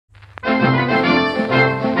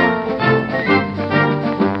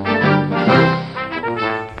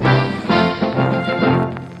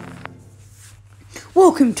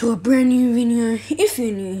welcome to a brand new video. If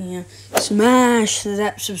you're new here, smash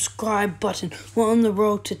that subscribe button. We're on the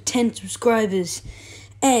road to 10 subscribers.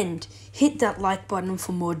 And hit that like button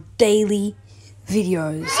for more daily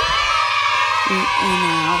videos. In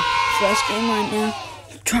our first game right now.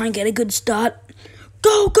 Try and get a good start.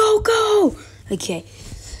 Go, go, go! Okay,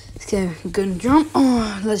 let's go. Good jump.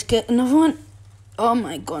 Oh, let's get another one. Oh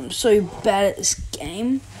my god, I'm so bad at this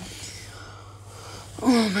game.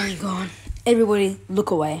 Oh my god. Everybody, look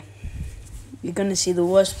away. You're going to see the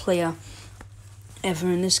worst player ever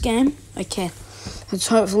in this game. Okay, let's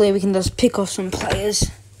hopefully we can just pick off some players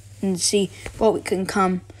and see what we can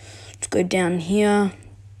come. Let's go down here.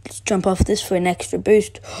 Let's jump off this for an extra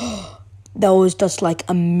boost. That was just like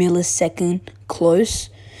a millisecond close.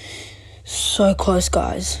 So close,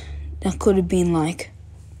 guys. That could have been like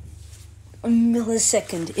a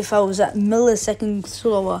millisecond. If I was that millisecond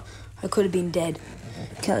slower, I could have been dead.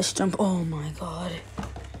 Okay, let's jump. Oh my god.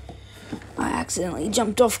 I accidentally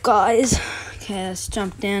jumped off, guys. Okay, let's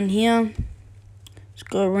jump down here. Let's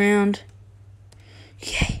go around.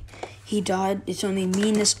 Okay, he died. It's only me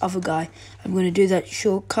and this other guy. I'm going to do that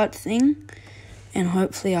shortcut thing. And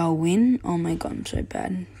hopefully I'll win. Oh my god, I'm so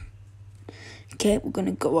bad. Okay, we're going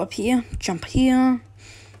to go up here. Jump here.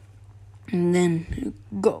 And then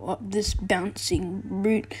go up this bouncing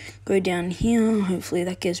route. Go down here. Hopefully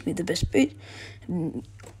that gives me the best boot.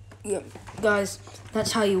 Yeah, guys,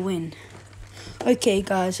 that's how you win. Okay,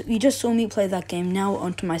 guys, you just saw me play that game. Now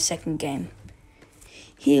on to my second game.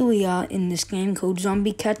 Here we are in this game called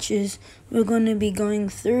Zombie Catchers. We're going to be going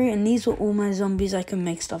through, and these are all my zombies I can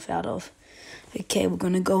make stuff out of. Okay, we're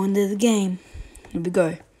going to go into the game. Here we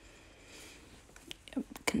go.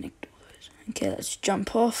 Connect all those. Okay, let's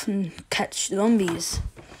jump off and catch zombies.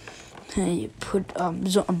 Okay, you put a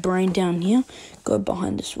brain down here. Go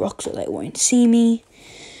behind this rock so they won't see me.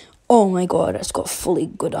 Oh my god, that's got fully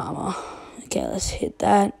good armor. Okay, let's hit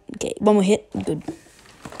that. Okay, one more hit. Good.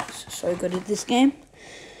 So good at this game.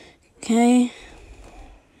 Okay.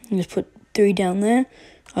 Just put 3 down there.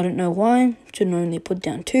 I don't know why. Should only put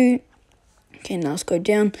down 2. Okay, now let's go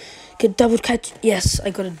down. Get double catch. Yes, I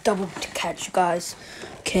got a double catch, guys.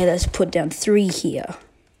 Okay, let's put down 3 here.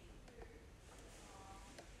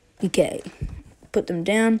 Okay, put them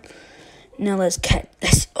down. Now let's catch.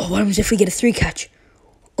 Oh, what happens if we get a 3 catch?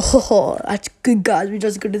 Oh, that's good, guys. We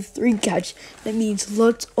just got a 3 catch. That means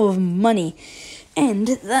lots of money. And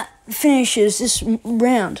that finishes this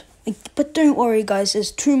round. But don't worry, guys.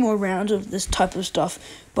 There's 2 more rounds of this type of stuff.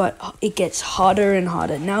 But it gets harder and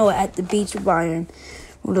harder. Now we're at the beach biome.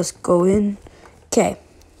 We'll just go in. Okay,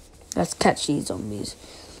 let's catch these zombies.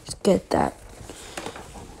 Let's get that.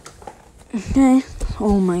 Okay.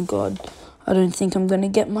 Oh my god. I don't think I'm going to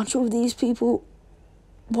get much of these people.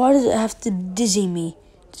 Why does it have to dizzy me?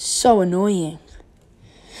 It's so annoying.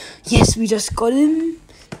 Yes, we just got him.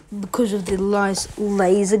 Because of the nice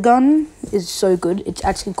laser gun. It's so good. It's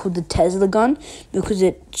actually called the Tesla gun. Because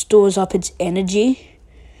it stores up its energy.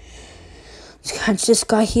 Let's catch this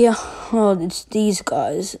guy here. Oh, it's these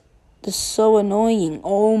guys. They're so annoying.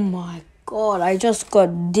 Oh my god, I just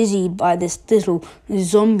got dizzied by this little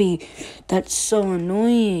zombie. That's so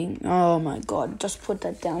annoying. Oh my god, just put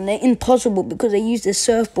that down. They're impossible because they use the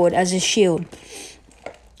surfboard as a shield.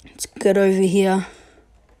 Let's get over here.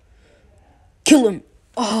 Kill him.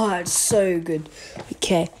 Oh, that's so good.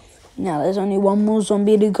 Okay, now there's only 1 more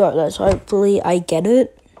zombie to go. Let's hopefully I get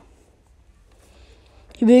it.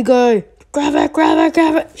 Here we go. Grab it, grab it,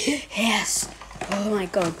 grab it. Yes. Oh my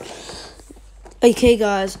god. Okay,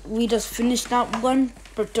 guys, we just finished that one,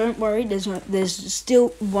 but don't worry, there's still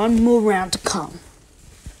 1 more round to come.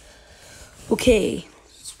 Okay,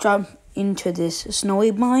 let's jump into this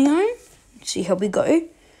snowy biome. See how we go.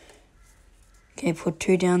 Okay, put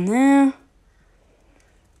 2 down there.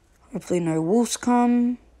 Hopefully no wolves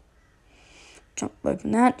come. Jump,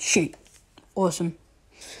 open that. Shoot. Awesome.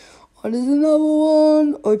 Oh, there's another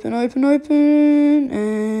one. Open, open, open.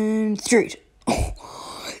 And shoot.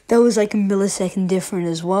 That was like a millisecond difference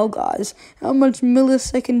as well, guys. How much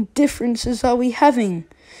millisecond differences are we having?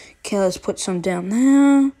 Okay, let's put some down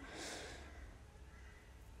there.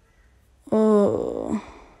 Oh.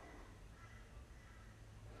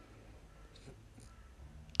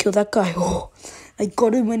 Kill that guy. Oh, I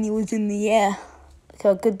got him when he was in the air. Look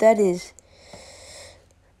how good that is.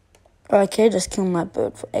 Okay, just kill that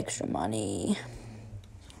bird for extra money.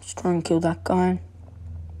 Let's try and kill that guy.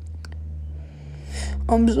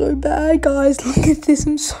 I'm so bad, guys. Look at this.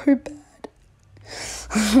 I'm so bad.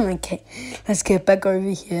 Okay, let's get back over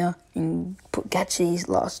here and catch these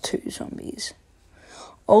last 2 zombies.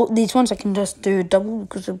 Oh, these ones I can just do double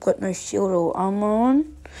because I've got no shield or armor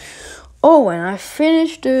on. Oh, and I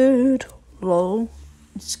finished it. Lol.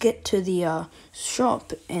 Let's get to the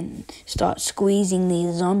shop and start squeezing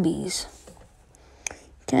these zombies.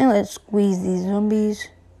 Okay, let's squeeze these zombies.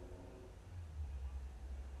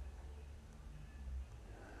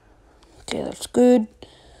 Okay, that's good.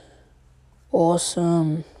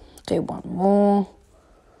 Awesome. Okay, one more.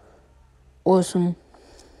 Awesome.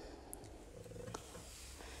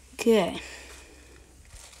 Okay.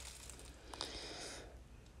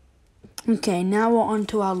 Okay, now we're on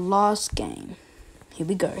to our last game. Here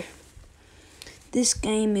we go. This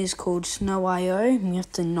game is called Snow.io. We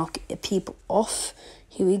have to knock people off.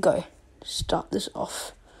 Here we go. Start this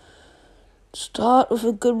off. Start with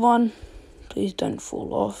a good one. Please don't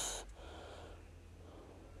fall off.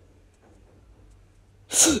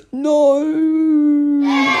 No!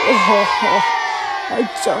 Oh, I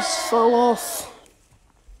just fell off.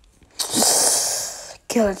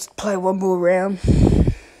 Okay, let's play one more round.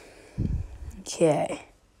 Okay.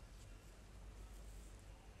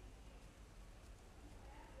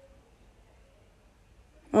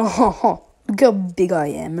 Oh, look how big I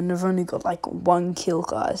am, and I've only got like 1 kill,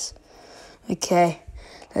 guys. Okay,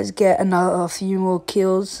 let's get a few more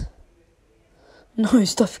kills. No,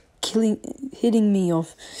 stop hitting me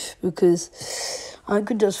off, because I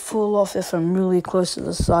could just fall off if I'm really close to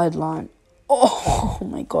the sideline. Oh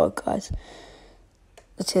my god, guys.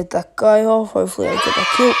 Let's hit that guy off. Hopefully I get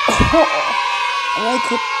that kill. I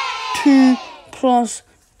got 2 plus.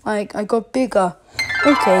 Like, I got bigger.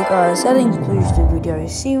 Okay, guys, that concludes the video.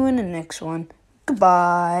 See you in the next one.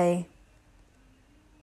 Goodbye.